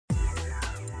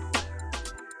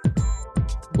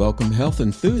Welcome, health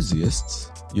enthusiasts.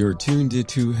 You're tuned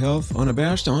into Health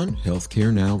Unabashed on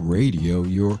Healthcare Now Radio,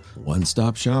 your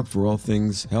one-stop shop for all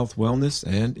things health, wellness,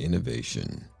 and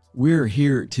innovation. We're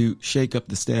here to shake up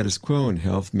the status quo in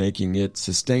health, making it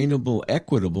sustainable,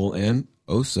 equitable, and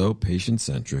oh-so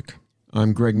patient-centric.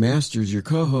 I'm Greg Masters, your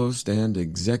co-host and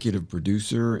executive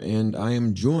producer, and I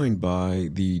am joined by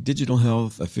the digital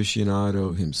health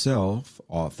aficionado himself,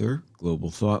 author,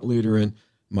 global thought leader, and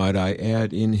might I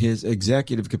add, in his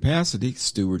executive capacity,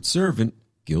 steward servant,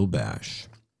 Gil Bash.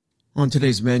 On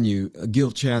today's menu,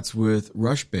 Gil chats with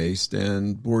Rush-based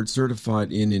and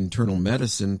board-certified in internal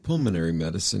medicine, pulmonary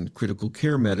medicine, critical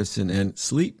care medicine, and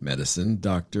sleep medicine,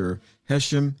 Dr.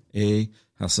 Hesham A.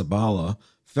 Hassaballa,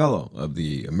 fellow of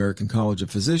the American College of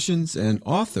Physicians and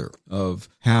author of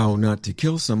How Not to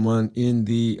Kill Someone in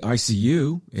the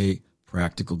ICU, a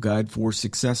practical guide for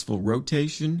successful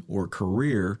rotation or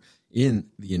career in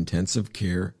the intensive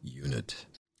care unit.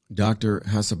 Dr.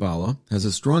 Hassaballa has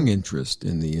a strong interest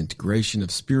in the integration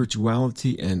of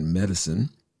spirituality and medicine.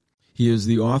 He is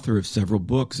the author of several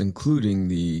books, including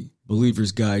The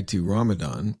Believer's Guide to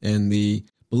Ramadan and The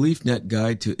BeliefNet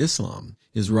Guide to Islam.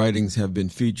 His writings have been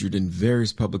featured in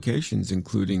various publications,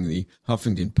 including the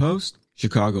Huffington Post,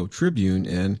 Chicago Tribune,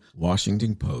 and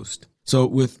Washington Post. So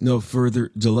with no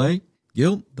further delay,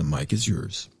 Gil, the mic is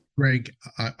yours. Greg,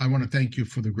 I want to thank you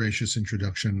for the gracious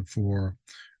introduction for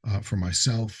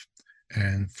myself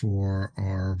and for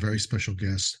our very special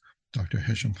guest, Dr.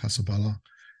 Hesham Hassaballa.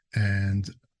 And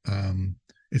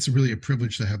it's really a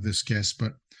privilege to have this guest,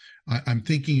 but I'm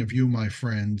thinking of you, my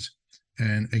friend.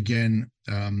 And again,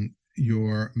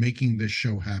 you're making this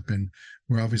show happen.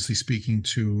 We're obviously speaking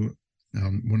to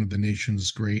one of the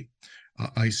nation's great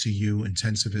ICU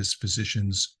intensivist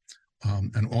physicians,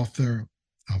 an author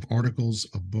of articles,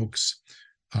 of books,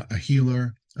 a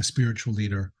healer, a spiritual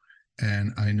leader.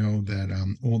 And I know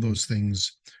that all those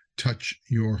things touch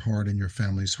your heart and your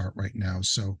family's heart right now.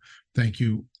 So thank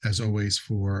you, as always,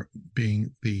 for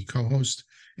being the co-host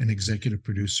and executive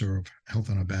producer of Health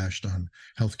Unabashed on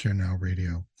Healthcare Now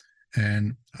Radio.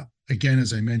 And again,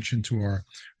 as I mentioned to our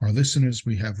listeners,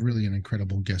 we have really an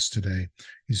incredible guest today.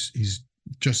 He's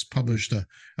just published a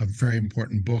very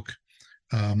important book,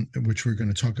 which we're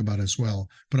going to talk about as well.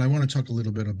 But I want to talk a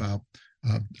little bit about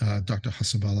Dr.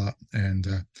 Hassaballa and,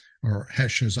 or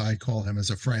Hesh, as I call him, as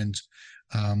a friend.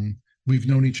 We've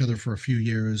known each other for a few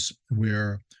years.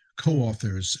 We're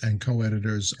co-authors and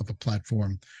co-editors of a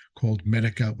platform called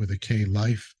Medica with a K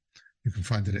Life. You can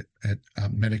find it at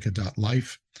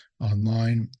medica.life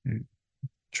online.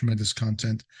 Tremendous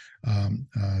content.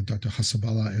 Dr.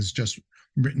 Hassaballa has just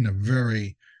written a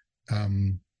very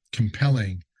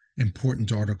compelling,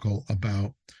 important article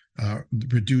about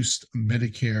reduced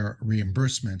Medicare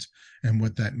reimbursement and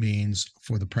what that means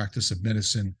for the practice of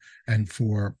medicine and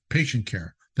for patient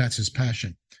care. That's his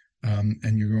passion.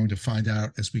 And you're going to find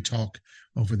out as we talk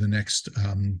over the next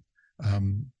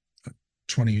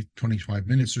 20, 25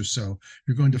 minutes or so,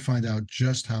 you're going to find out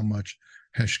just how much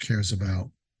Hesh cares about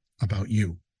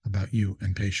you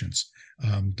and patients.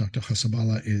 Dr.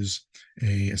 Hassaballa is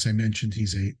as I mentioned,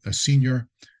 he's a senior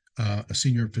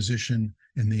physician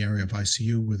in the area of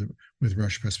ICU with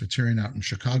Rush Presbyterian out in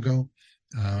Chicago.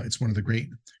 It's one of the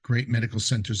great medical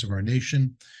centers of our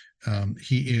nation.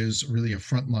 He is really a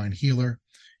frontline healer.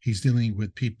 He's dealing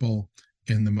with people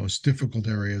in the most difficult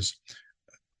areas.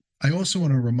 I also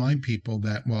want to remind people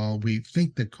that while we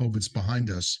think that COVID's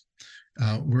behind us,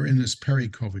 we're in this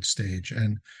peri-COVID stage.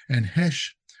 And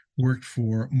Hesh worked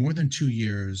for more than 2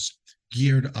 years,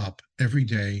 geared up every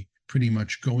day, pretty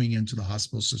much going into the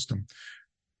hospital system,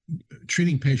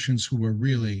 treating patients who were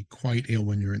really quite ill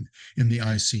when you're in the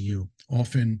ICU,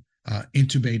 often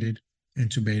intubated,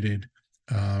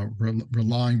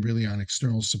 relying really on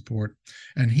external support.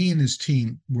 And he and his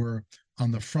team were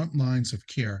on the front lines of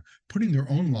care, putting their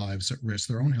own lives at risk,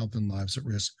 their own health and lives at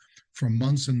risk for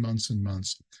months and months and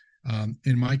months.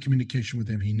 In my communication with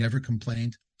him, he never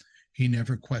complained. He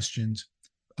never questioned.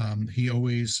 He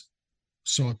always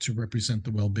sought to represent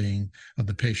the well-being of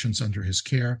the patients under his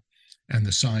care and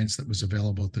the science that was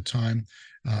available at the time.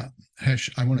 Hesh,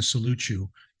 I want to salute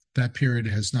you. That period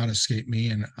has not escaped me,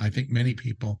 and I think many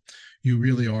people. You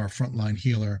really are a frontline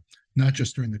healer, not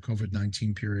just during the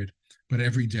COVID-19 period, but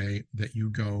every day that you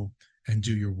go and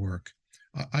do your work.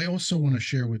 I also want to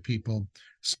share with people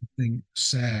something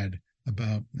sad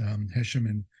about Hesham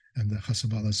and the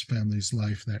Hassaballa's family's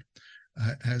life that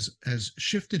has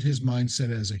shifted his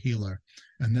mindset as a healer,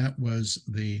 and that was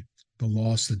the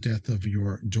death of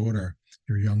your daughter,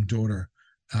 your young daughter,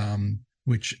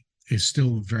 which is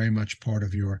still very much part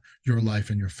of your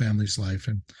life and your family's life.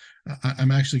 And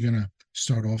I'm actually going to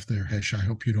start off there, Hesh. I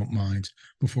hope you don't mind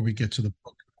before we get to the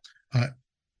book.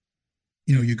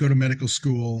 You go to medical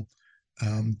school.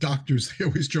 Doctors, they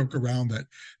always joke around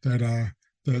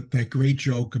that great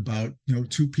joke about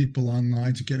two people on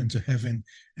line to get into heaven,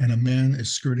 and a man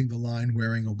is skirting the line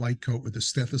wearing a white coat with a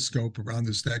stethoscope around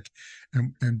his neck,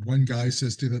 and one guy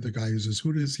says to the other guy, who says,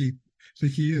 "Who does he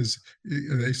think he is?"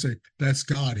 They say, "That's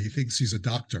God. He thinks he's a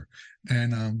doctor."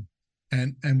 And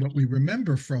what we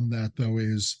remember from that, though,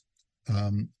 is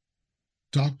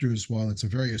doctors, while it's a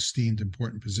very esteemed,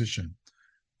 important position,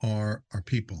 are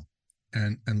people.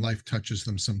 And life touches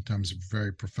them sometimes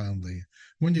very profoundly. I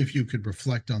wonder if you could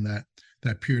reflect on that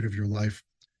period of your life,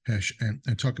 Hesh,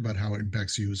 and talk about how it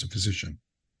impacts you as a physician.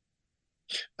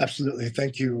 Absolutely.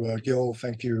 Thank you, Gil.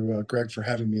 Thank you, Greg, for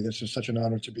having me. This is such an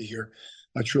honor to be here.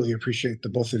 I truly appreciate the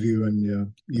both of you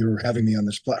and you're having me on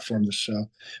this platform, this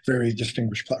very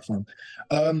distinguished platform.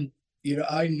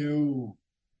 I knew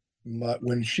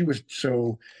when she was,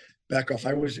 so back off,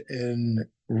 I was in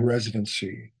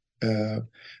residency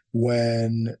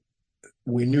when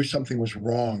we knew something was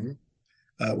wrong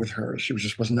with her. She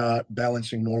was not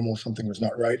balancing normal. Something was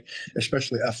not right,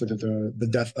 especially after the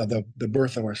death of the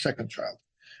birth of our second child,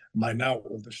 my now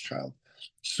oldest child.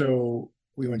 So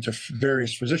we went to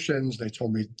various physicians. They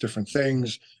told me different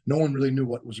things. No one really knew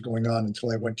what was going on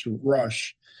until I went to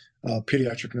Rush,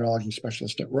 pediatric neurology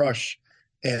specialist at Rush,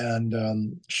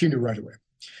 and she knew right away.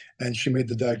 And she made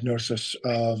the diagnosis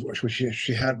of,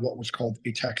 she had what was called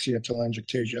ataxia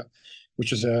telangiectasia,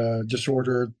 which is a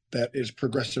disorder that is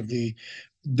progressively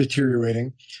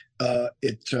deteriorating.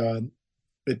 It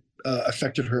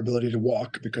affected her ability to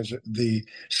walk because the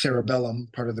cerebellum,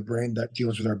 part of the brain that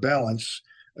deals with our balance,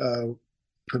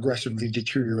 progressively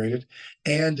deteriorated,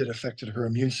 and it affected her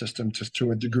immune system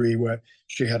to a degree where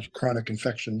she had chronic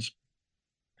infections.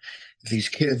 These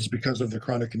kids, because of the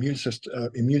chronic immune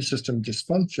system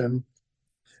dysfunction,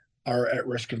 are at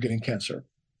risk of getting cancer.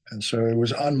 And so it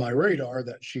was on my radar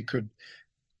that she could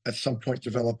at some point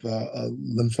develop a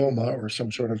lymphoma or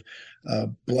some sort of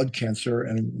blood cancer.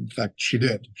 And in fact, she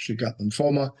did. She got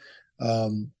lymphoma.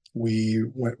 We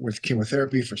went with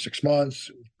chemotherapy for 6 months.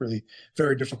 It was really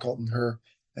very difficult in her.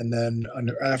 And then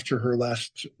after her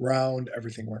last round,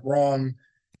 everything went wrong.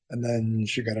 And then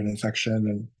she got an infection,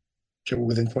 and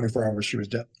within 24 hours, she was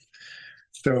dead.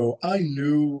 So I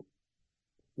knew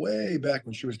way back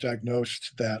when she was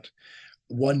diagnosed that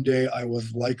one day I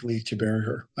was likely to bury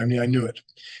her. I mean, I knew it,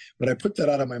 but I put that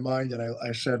out of my mind, and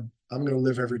I said, I'm going to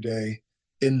live every day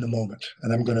in the moment,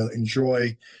 and I'm going to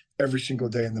enjoy every single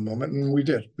day in the moment. And we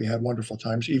did. We had wonderful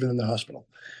times, even in the hospital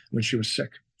when she was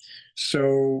sick.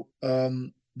 So,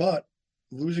 but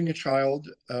losing a child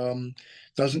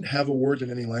doesn't have a word in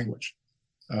any language.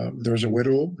 There's a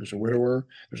widow, there's a widower,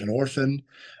 there's an orphan,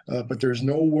 but there's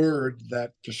no word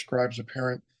that describes a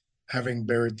parent having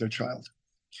buried their child,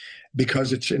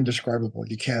 because it's indescribable.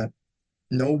 You can't.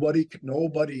 Nobody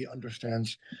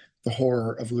understands the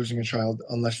horror of losing a child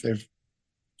unless they've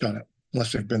done it,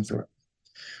 unless they've been through it.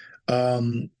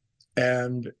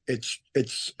 And it's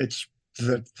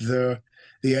the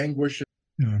anguish.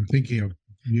 I'm thinking of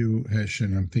you, Hesh,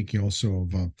 and I'm thinking also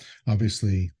of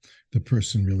obviously the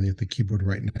person really at the keyboard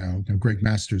right now, Greg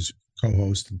Masters,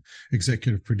 co-host and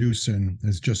executive producer, and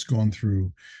has just gone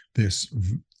through this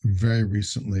very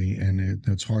recently, and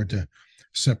it's hard to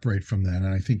separate from that.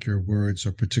 And I think your words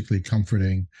are particularly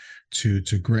comforting to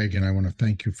Greg, and I want to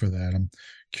thank you for that. I'm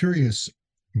curious.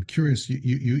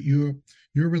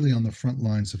 You're really on the front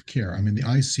lines of care. I mean, the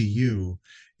ICU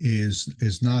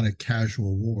is not a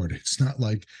casual ward. It's not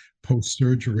like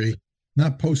post-surgery.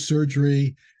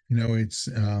 It's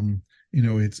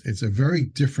it's a very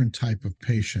different type of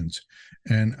patient.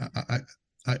 And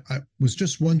I was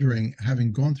just wondering,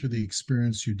 having gone through the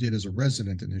experience you did as a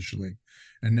resident initially,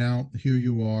 and now here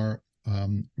you are, a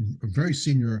very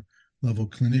senior level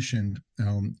clinician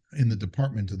in the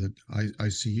department of the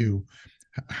ICU.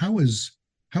 How is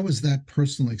that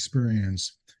personal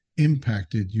experience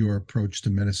impacted your approach to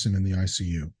medicine in the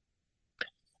ICU?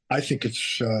 I think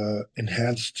it's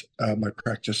enhanced my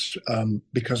practice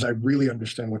because I really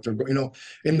understand what they're going.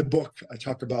 In the book, I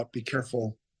talk about be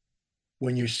careful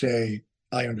when you say,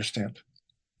 I understand.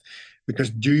 Because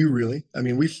do you really? I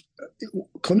mean,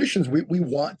 clinicians, we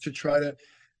want to try to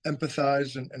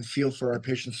empathize and feel for our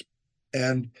patients.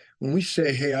 And when we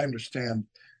say, hey, I understand,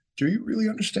 do you really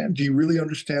understand? Do you really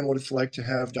understand what it's like to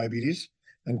have diabetes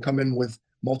and come in with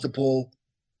multiple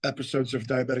episodes of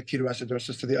diabetic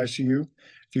ketoacidosis to the ICU?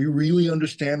 Do you really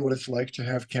understand what it's like to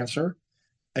have cancer?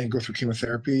 and go through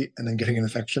chemotherapy and then getting an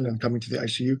infection and coming to the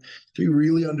ICU. Do you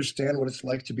really understand what it's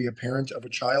like to be a parent of a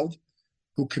child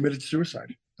who committed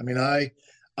suicide? I mean,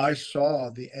 I saw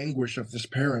the anguish of this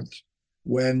parent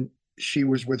when she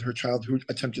was with her child who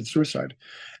attempted suicide.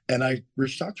 And I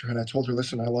reached out to her and I told her,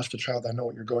 listen, I lost a child. I know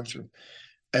what you're going through.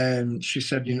 And she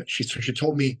said, she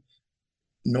told me,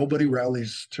 nobody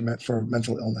rallies for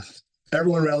mental illness.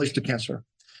 Everyone rallies to cancer.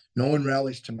 No one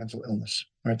rallies to mental illness,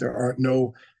 right? There are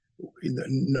no,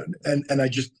 and I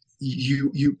just,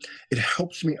 it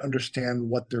helps me understand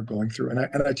what they're going through. And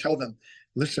I tell them,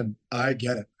 listen, I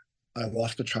get it. I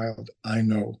lost a child. I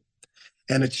know.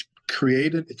 And it's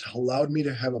allowed me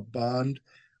to have a bond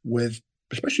with,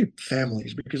 especially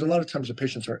families, because a lot of times the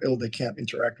patients are ill, they can't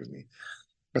interact with me,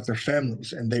 but their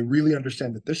families, and they really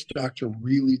understand that this doctor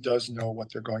really does know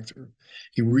what they're going through.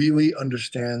 He really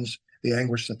understands the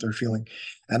anguish that they're feeling.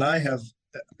 And I have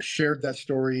shared that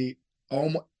story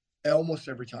almost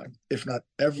every time, if not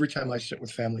every time I sit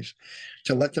with families,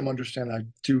 to let them understand I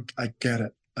get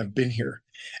it. I've been here.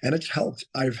 And it's helped.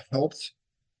 I've helped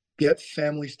get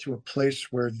families to a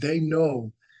place where they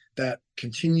know that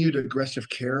continued aggressive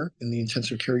care in the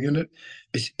intensive care unit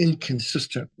is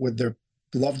inconsistent with their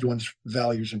loved ones'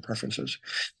 values and preferences,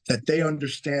 that they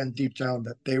understand deep down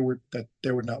that they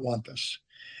would not want this.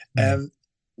 And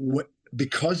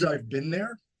because I've been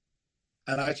there,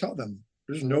 and I tell them,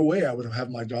 there's no way I would have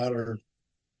my daughter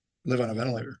live on a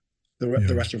ventilator the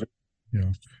rest of it.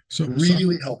 Yeah. So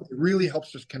it really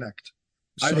helps us connect.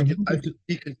 So I think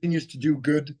he continues to do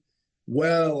good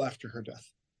well after her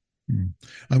death.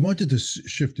 I wanted to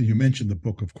shift. You mentioned the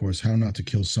book, of course, How Not to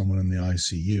Kill Someone in the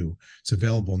ICU. It's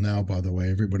available now, by the way.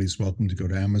 Everybody's welcome to go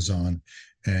to Amazon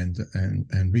and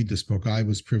read this book. I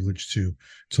was privileged to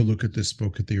look at this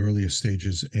book at the earliest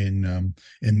stages in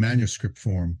manuscript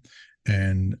form,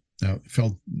 and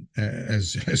felt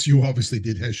as you obviously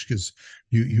did, Hesh, because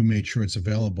you made sure it's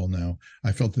available now.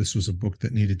 I felt this was a book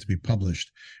that needed to be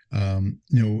published.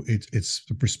 It's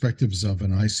the perspectives of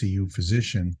an ICU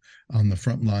physician on the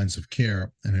front lines of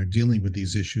care and are dealing with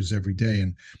these issues every day.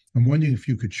 And I'm wondering if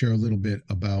you could share a little bit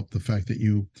about the fact that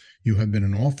you have been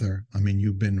an author. I mean,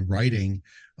 you've been writing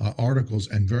articles,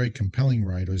 and very compelling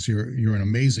writers. You're an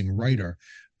amazing writer.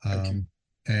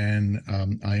 And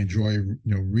I enjoy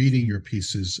reading your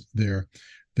pieces. They're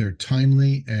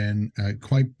timely and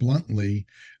quite bluntly,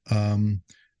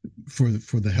 for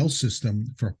the health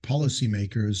system, for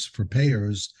policymakers, for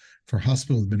payers, for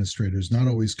hospital administrators, not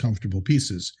always comfortable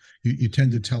pieces. You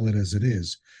tend to tell it as it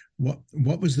is. What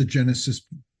was the genesis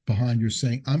behind your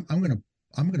saying, I'm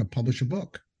gonna publish a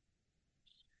book?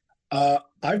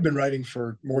 I've been writing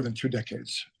for more than 2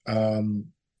 decades in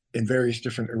various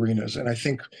different arenas, and I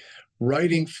think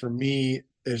writing for me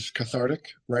is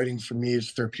cathartic. Writing for me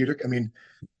is therapeutic. I mean,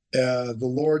 the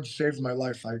Lord saved my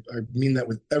life. I mean that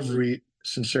with every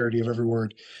sincerity of every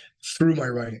word, through my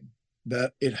writing,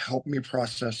 that it helped me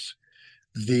process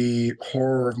the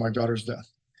horror of my daughter's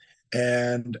death.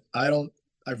 And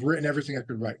I've written everything I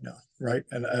could write now, right?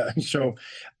 And so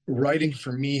writing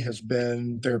for me has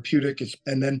been therapeutic.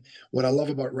 And then what I love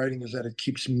about writing is that it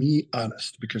keeps me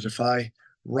honest, because if I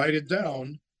write it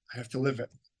down, I have to live it.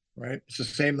 Right? It's the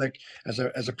same like as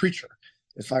a preacher.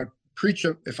 If I preach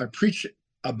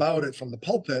about it from the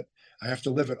pulpit, I have to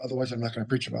live it. Otherwise, I'm not going to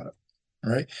preach about it.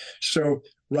 All right. So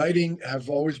writing have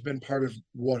always been part of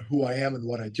who I am and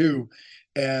what I do.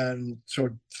 And so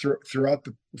throughout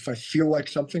if I feel like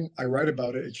something, I write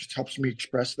about it. It just helps me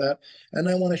express that, and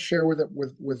I want to share with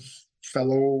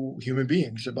fellow human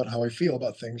beings about how I feel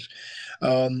about things,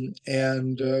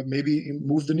 and maybe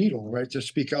move the needle, right? To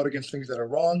speak out against things that are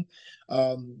wrong,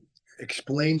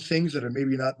 explain things that are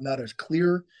maybe not as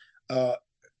clear.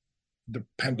 The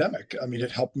pandemic, I mean,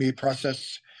 it helped me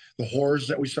process the horrors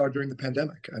that we saw during the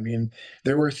pandemic. I mean,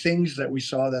 there were things that we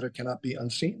saw that cannot be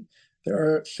unseen. There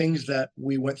are things that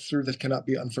we went through that cannot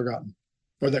be unforgotten,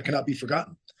 or that cannot be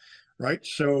forgotten, right?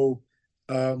 So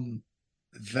it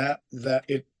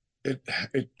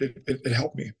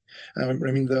helped me. I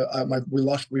mean,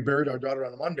 we buried our daughter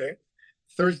on a Monday.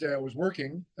 Thursday, I was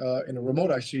working in a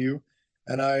remote ICU,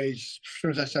 and as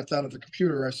soon as I sat down at the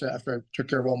computer, I said, after I took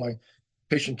care of all my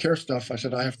patient care stuff, I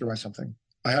said, I have to write something.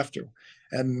 I have to.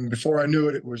 And before I knew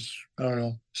it, it was, I don't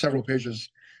know, several pages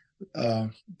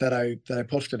that I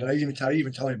posted, and I didn't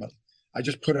even tell anybody. I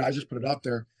just put it out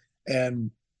there,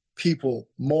 and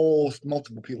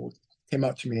multiple people came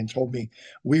out to me and told me,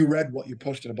 we read what you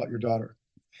posted about your daughter.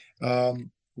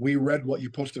 We read what you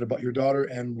posted about your daughter,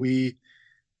 and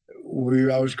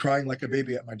I was crying like a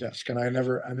baby at my desk, and I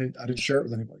didn't share it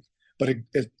with anybody, but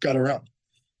it got around.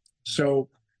 So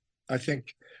I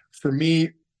think for me,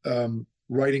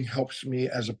 writing helps me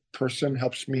as a person,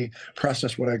 helps me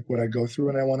process what I go through,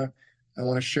 and I want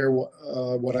to share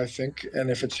what I think, and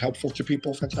if it's helpful to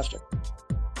people, fantastic.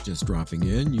 Just dropping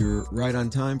in, you're right on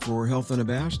time for Health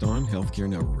Unabashed on Healthcare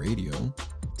Now Radio.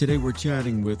 Today we're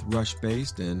chatting with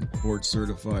Rush-based and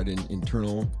board-certified in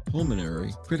internal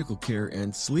pulmonary, critical care,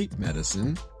 and sleep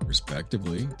medicine,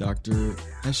 respectively, Dr.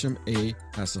 Hesham A.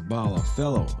 Hassaballa,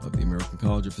 Fellow of the American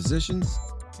College of Physicians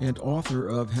and author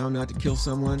of How Not to Kill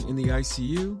Someone in the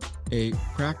ICU, a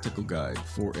practical guide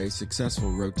for a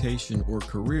successful rotation or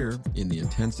career in the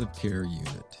intensive care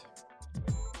unit.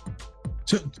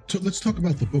 So let's talk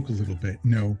about the book a little bit.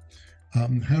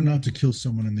 How Not to Kill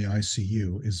Someone in the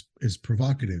ICU is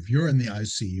provocative. You're in the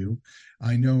ICU.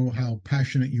 I know how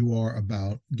passionate you are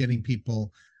about getting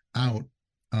people out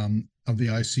of the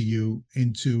ICU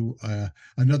into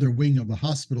another wing of the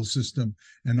hospital system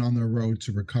and on their road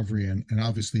to recovery and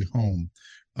obviously home.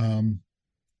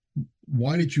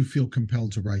 Why did you feel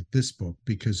compelled to write this book?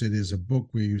 Because it is a book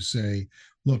where you say,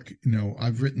 look,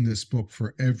 I've written this book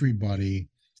for everybody,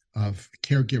 of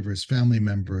caregivers, family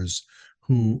members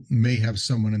who may have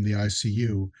someone in the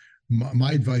ICU.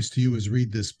 My advice to you is read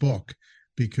this book,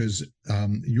 because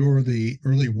you're the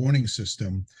early warning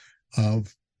system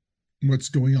of what's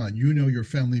going on. You know your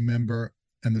family member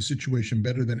and the situation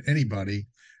better than anybody.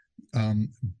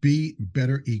 Be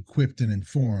better equipped and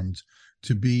informed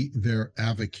to be their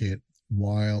advocate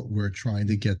while we're trying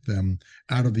to get them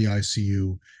out of the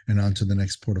ICU and onto the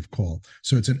next port of call.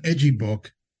 So it's an edgy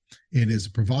book. It is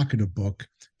a provocative book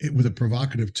with a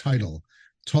provocative title.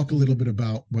 Talk a little bit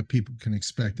about what people can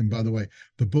expect. And by the way,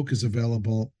 the book is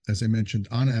available, as I mentioned,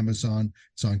 on Amazon.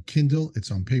 It's on Kindle. It's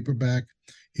on paperback.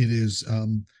 It is,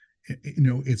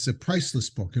 it's a priceless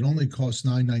book. It only costs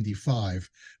 $9.95,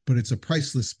 but it's a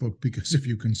priceless book because if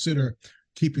you consider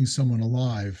keeping someone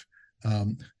alive,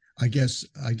 I guess,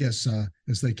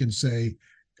 as they can say,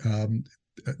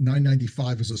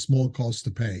 $9.95 is a small cost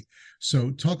to pay.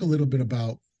 So talk a little bit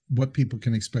about what people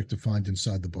can expect to find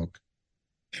inside the book.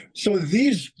 So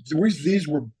this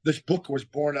book was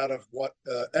born out of what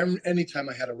anytime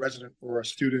I had a resident or a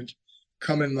student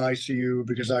come in the ICU,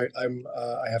 because I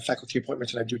have faculty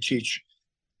appointments and I do teach,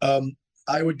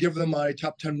 I would give them my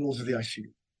top 10 rules of the ICU.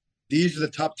 These are the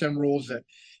top 10 rules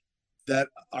that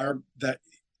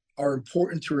are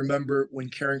important to remember when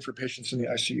caring for patients in the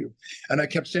ICU. And I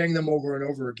kept saying them over and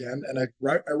over again, and I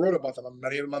wrote about them,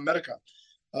 many of them on Medica.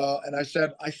 And I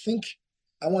said, I think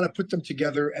I want to put them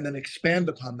together and then expand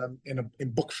upon them in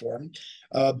book form,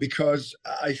 because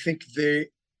I think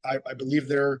I believe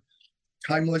they're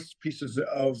timeless pieces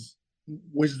of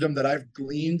wisdom that I've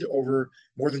gleaned over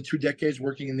more than 2 decades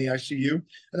working in the ICU.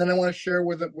 And then I want to share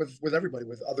with everybody,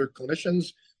 with other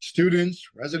clinicians, students,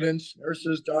 residents,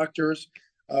 nurses, doctors,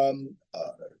 and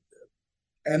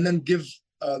then give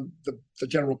the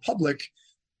general public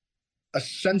a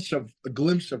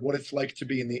glimpse of what it's like to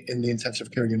be in the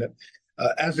intensive care unit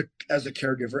as a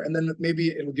caregiver, and then maybe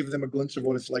it'll give them a glimpse of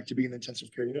what it's like to be in the intensive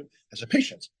care unit as a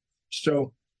patient.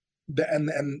 So,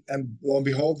 and lo and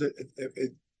behold,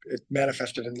 it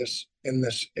manifested in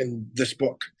this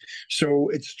book. So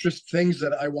it's just things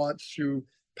that I want to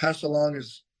pass along.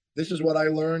 As this is what I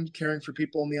learned caring for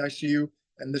people in the ICU,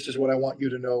 and this is what I want you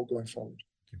to know going forward.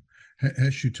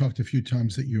 Hesh, you talked a few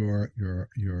times that you're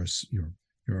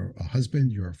a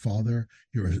husband, you're a father,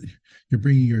 you're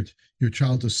bringing your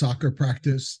child to soccer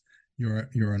practice,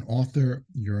 you're an author,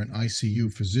 you're an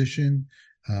ICU physician,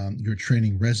 you're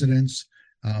training residents,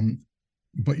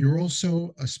 but you're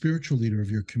also a spiritual leader of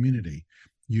your community.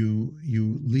 You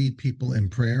lead people in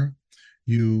prayer.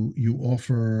 You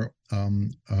offer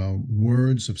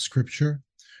words of scripture.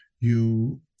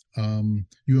 You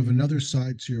have another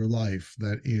side to your life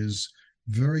that is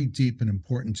very deep and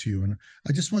important to you. And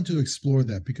I just want to explore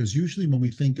that, because usually when we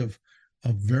think of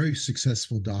very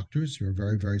successful doctors, you're a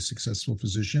very, very successful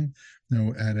physician,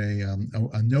 at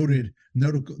a noted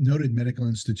medical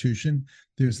institution,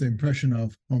 there's the impression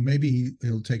of, maybe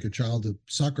he'll take a child to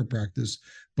soccer practice,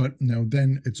 but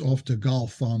then it's off to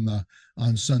golf on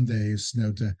Sundays,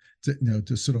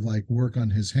 to sort of like work on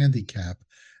his handicap.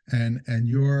 And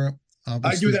you're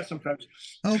obviously, I do that sometimes.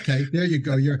 Okay, there you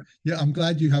go. I'm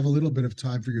glad you have a little bit of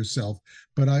time for yourself,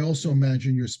 but I also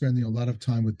imagine you're spending a lot of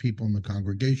time with people in the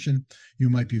congregation. You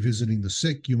might be visiting the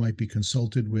sick. You might be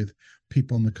consulted with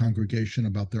people in the congregation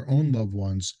about their own loved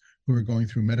ones who are going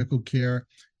through medical care,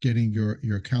 getting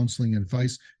your counseling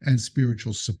advice and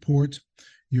spiritual support.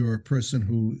 You're a person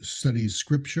who studies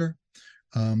scripture.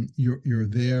 You're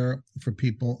there for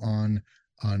people on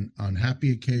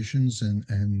happy occasions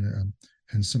and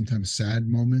sometimes sad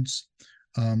moments.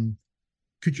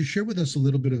 could you share with us a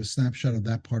little bit of a snapshot of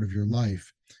that part of your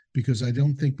life? Because I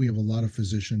don't think we have a lot of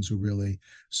physicians who really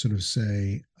sort of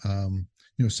say,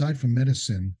 aside from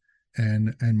medicine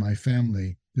and my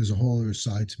family, there's a whole other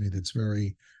side to me that's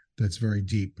very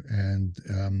deep,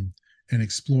 and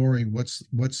exploring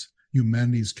what's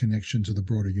humanity's connection to the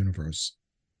broader universe.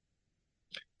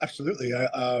 Absolutely.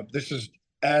 This is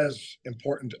as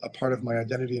important a part of my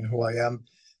identity and who I am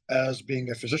as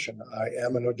being a physician. I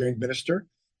am an ordained minister.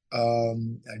 I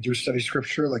do study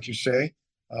scripture, like you say.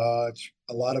 It's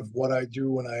a lot of what I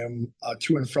do when I am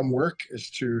to and from work is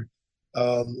to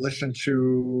listen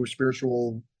to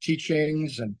spiritual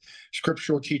teachings and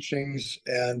scriptural teachings,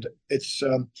 and it's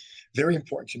very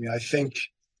important to me. I think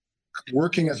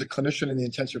working as a clinician in the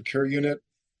intensive care unit,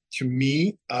 to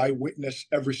me, I witness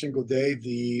every single day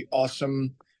the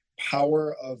awesome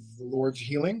power of the Lord's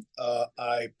healing.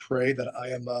 I pray that I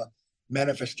am a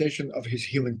manifestation of His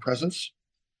healing presence,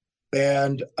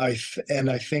 and I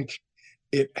think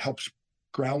it helps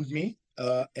ground me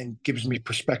and gives me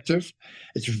perspective.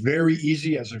 It's very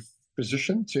easy as a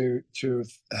physician to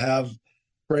have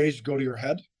praise go to your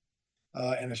head.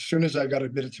 And as soon as I got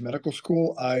admitted to medical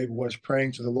school, I was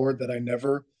praying to the Lord that I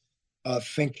never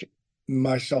think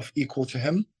myself equal to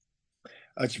Him.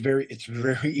 It's very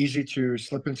easy to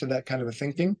slip into that kind of a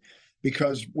thinking,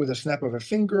 because with a snap of a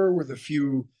finger, with a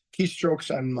few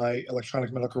keystrokes on my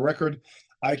electronic medical record,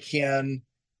 I can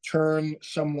turn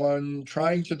someone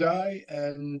trying to die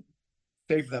and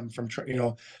save them from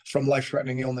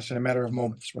life-threatening illness in a matter of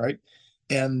moments, right?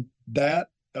 And that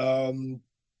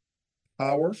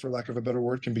power, for lack of a better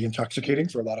word, can be intoxicating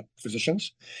for a lot of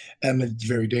physicians, and it's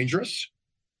very dangerous.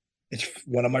 It's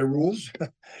one of my rules.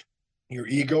 Your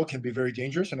ego can be very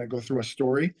dangerous, and I go through a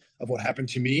story of what happened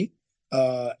to me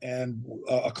and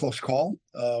a close call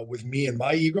with me and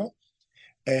my ego.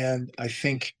 And I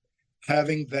think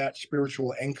having that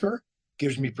spiritual anchor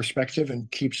gives me perspective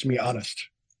and keeps me honest,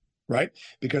 right?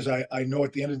 Because I know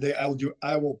at the end of the day,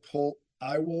 I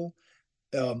will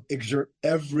exert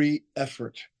every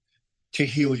effort to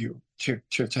heal you, to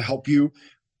help you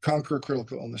conquer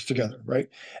critical illness together, right?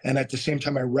 And at the same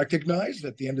time, I recognize that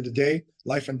at the end of the day,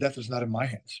 life and death is not in my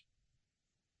hands.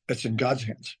 It's in God's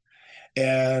hands.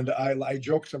 And I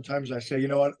joke sometimes, I say, you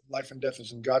know what, life and death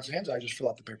is in God's hands. I just fill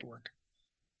out the paperwork,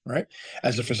 right?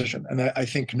 As a physician. And I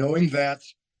think knowing that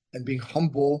and being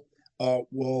humble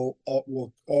will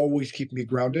always keep me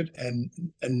grounded and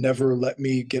never let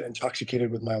me get intoxicated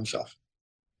with my own self.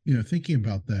 Thinking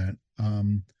about that,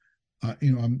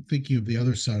 I'm thinking of the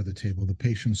other side of the table, the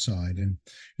patient side. And,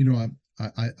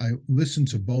 I listen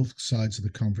to both sides of the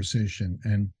conversation,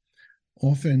 and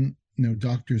often,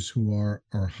 doctors who are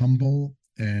humble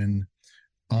and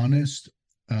honest,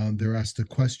 they're asked a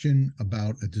question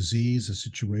about a disease, a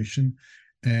situation,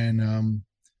 and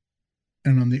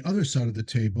on the other side of the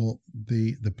table,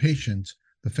 the patient,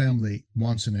 the family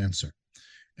wants an answer.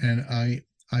 And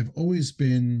I've always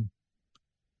been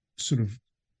sort of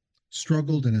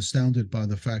struggled and astounded by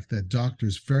the fact that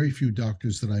very few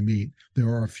doctors that I meet, there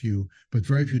are a few, but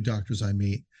very few doctors I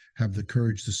meet have the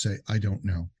courage to say, I don't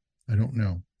know.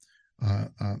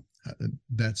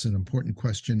 That's an important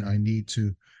question. I need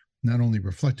to not only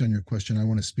reflect on your question, I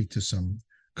want to speak to some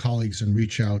colleagues and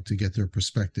reach out to get their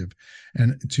perspective.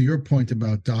 And to your point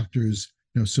about doctors,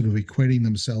 sort of equating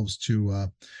themselves to,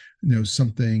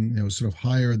 something, sort of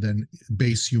higher than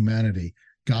base humanity,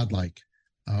 godlike,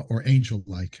 or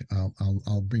angel-like,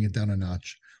 I'll bring it down a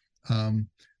notch.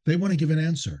 They want to give an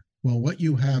answer. Well, what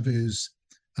you have is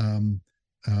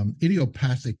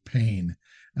idiopathic pain.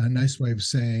 A nice way of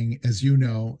saying, as you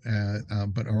know,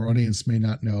 but our audience may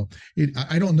not know,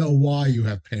 I don't know why you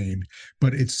have pain,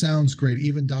 but it sounds great.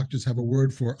 Even doctors have a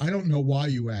word for, I don't know why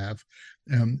you have,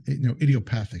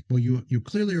 idiopathic. Well, you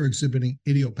clearly are exhibiting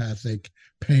idiopathic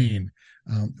pain.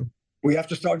 We have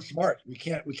to sound smart. We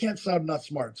can't sound not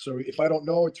smart. So if I don't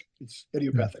know, it's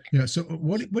idiopathic. Yeah. So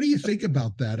what do you think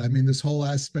about that? I mean, this whole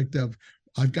aspect of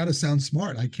I've got to sound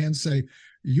smart. I can't say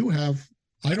you have.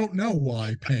 I don't know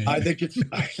why pain. I think it's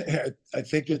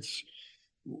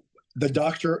the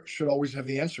doctor should always have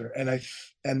the answer,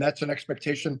 and that's an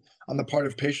expectation on the part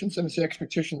of patients, and it's an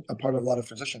expectation on part of a lot of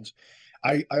physicians.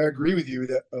 I agree with you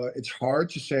that it's hard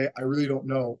to say, I really don't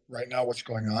know right now what's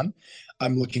going on.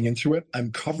 I'm looking into it.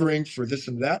 I'm covering for this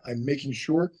and that. I'm making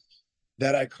sure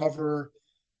that I cover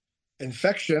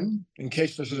infection in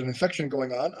case there's an infection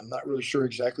going on. I'm not really sure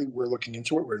exactly. We're looking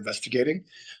into it. We're investigating.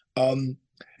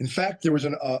 In fact, there was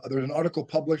an article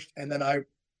published, and then I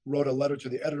wrote a letter to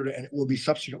the editor, and it will be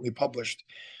subsequently published,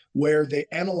 where they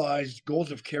analyzed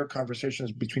goals of care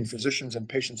conversations between physicians and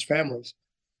patients' families.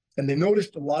 And they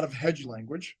noticed a lot of hedge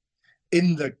language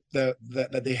in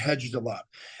that they hedged a lot,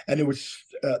 and it was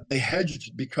they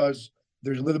hedged because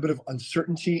there's a little bit of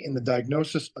uncertainty in the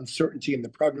diagnosis, uncertainty in the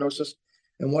prognosis,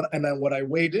 and what I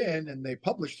weighed in, and they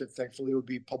published it. Thankfully, it will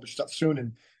be published up soon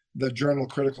in the journal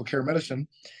Critical Care Medicine.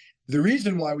 The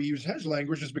reason why we use hedge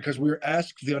language is because we're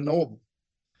asked the unknowable,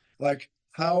 like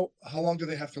how long do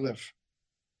they have to live?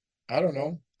 I don't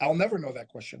know. I'll never know that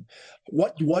question.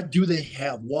 What do they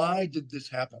have? Why did this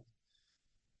happen?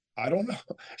 I don't know.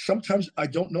 Sometimes I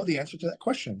don't know the answer to that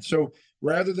question. So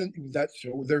rather than that,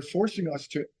 so they're forcing us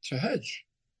to hedge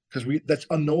because that's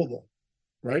unknowable,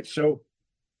 right? So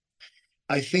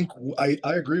I think I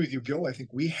agree with you, Gil. I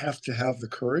think we have to have the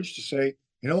courage to say,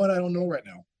 you know what, I don't know right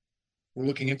now. We're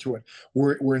looking into it.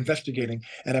 We're investigating,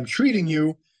 and I'm treating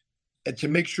you to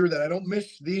make sure that I don't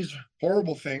miss these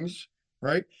horrible things,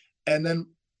 right? And then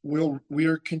we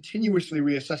are continuously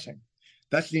reassessing.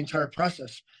 That's the entire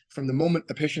process. From the moment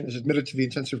a patient is admitted to the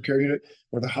intensive care unit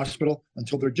or the hospital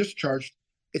until they're discharged,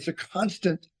 it's a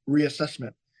constant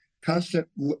reassessment, constant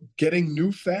getting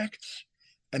new facts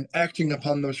and acting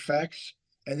upon those facts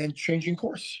and then changing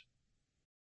course.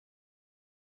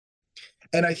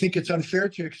 And I think it's unfair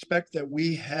to expect that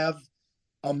we have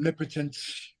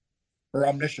omnipotence or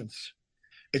omniscience.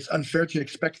 It's unfair to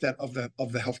expect that of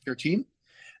the healthcare team,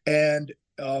 and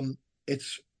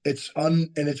it's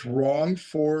wrong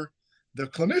for the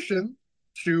clinician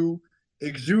to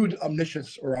exude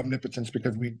omniscience or omnipotence,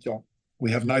 because we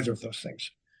have neither of those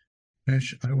things.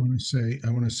 Hesh, I want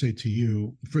to say to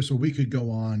you, first of all, we could go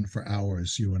on for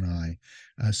hours, you and I,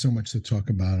 so much to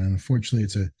talk about. And unfortunately,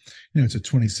 it's a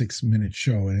 26-minute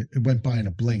show, and it went by in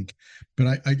a blink.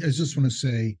 But I just want to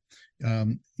say,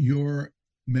 you're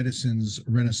medicine's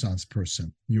Renaissance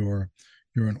person. You're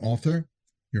an author.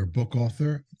 You're a book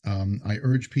author. I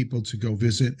urge people to go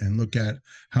visit and look at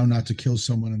How Not to Kill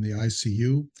Someone in the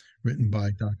ICU, written by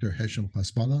Dr. Hesham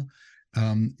Hassaballa.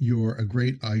 You're a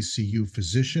great ICU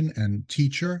physician and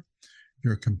teacher.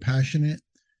 You're compassionate.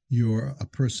 You're a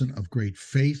person of great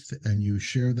faith, and you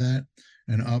share that.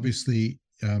 And obviously,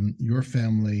 your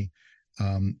family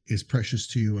is precious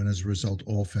to you, and as a result,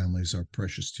 all families are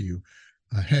precious to you.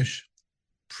 Hesh,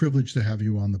 privileged to have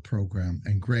you on the program.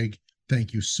 And Greg,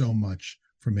 thank you so much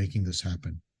for making this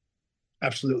happen.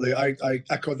 Absolutely. I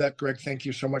echo that, Greg. Thank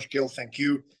you so much, Gil. Thank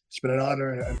you. It's been an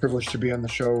honor and a privilege to be on the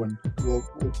show, and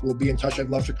we'll be in touch. I'd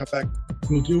love to come back.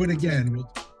 We'll do it again.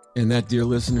 And that, dear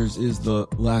listeners, is the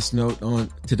last note on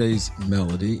today's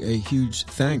melody. A huge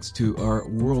thanks to our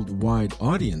worldwide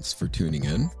audience for tuning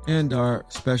in, and our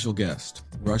special guest,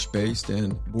 Rush-based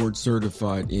and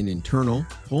board-certified in internal,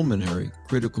 pulmonary,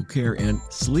 critical care, and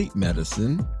sleep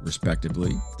medicine,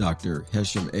 respectively, Dr.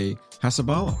 Hesham A.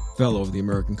 Hassaballa, fellow of the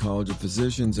American College of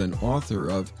Physicians and author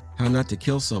of How Not to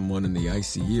Kill Someone in the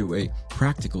ICU, a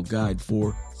practical guide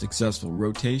for successful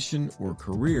rotation or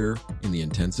career in the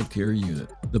intensive care unit.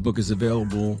 The book is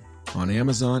available on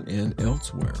Amazon and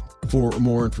elsewhere. For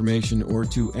more information or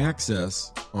to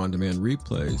access on-demand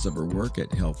replays of her work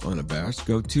at Health Unabashed,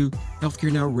 go to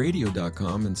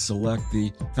healthcarenowradio.com and select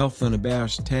the Health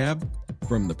Unabashed tab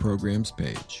from the program's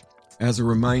page. As a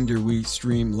reminder, we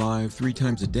stream live 3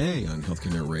 times a day on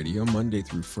Healthcare Now Radio, Monday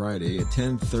through Friday at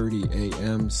 10:30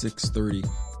 a.m., 6:30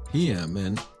 p.m.,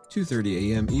 and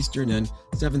 2:30 a.m. Eastern, and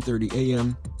 7:30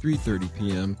 a.m., 3:30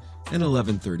 p.m., and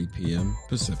 11:30 p.m.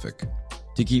 Pacific.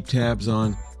 To keep tabs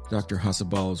on Dr.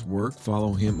 Hassaballa's work,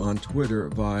 follow him on Twitter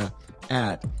via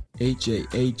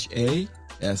 @HAHASSABALA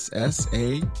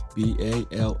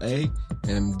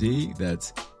MD.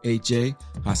 That's H.A.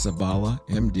 Hassaballa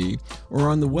MD, or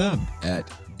on the web at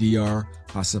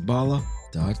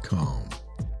drhassaballa.com.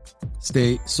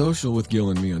 Stay social with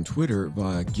Gil and me on Twitter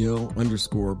via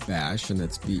Gil_Bash, and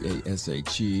that's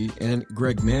BASHE, and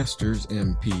Greg Masters,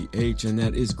 MPH, and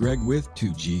that is Greg with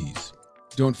 2 G's.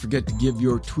 Don't forget to give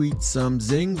your tweet some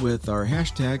zing with our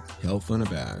hashtag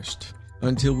HealthUnabashed.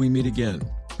 Until we meet again,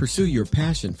 pursue your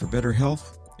passion for better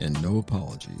health and no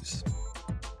apologies.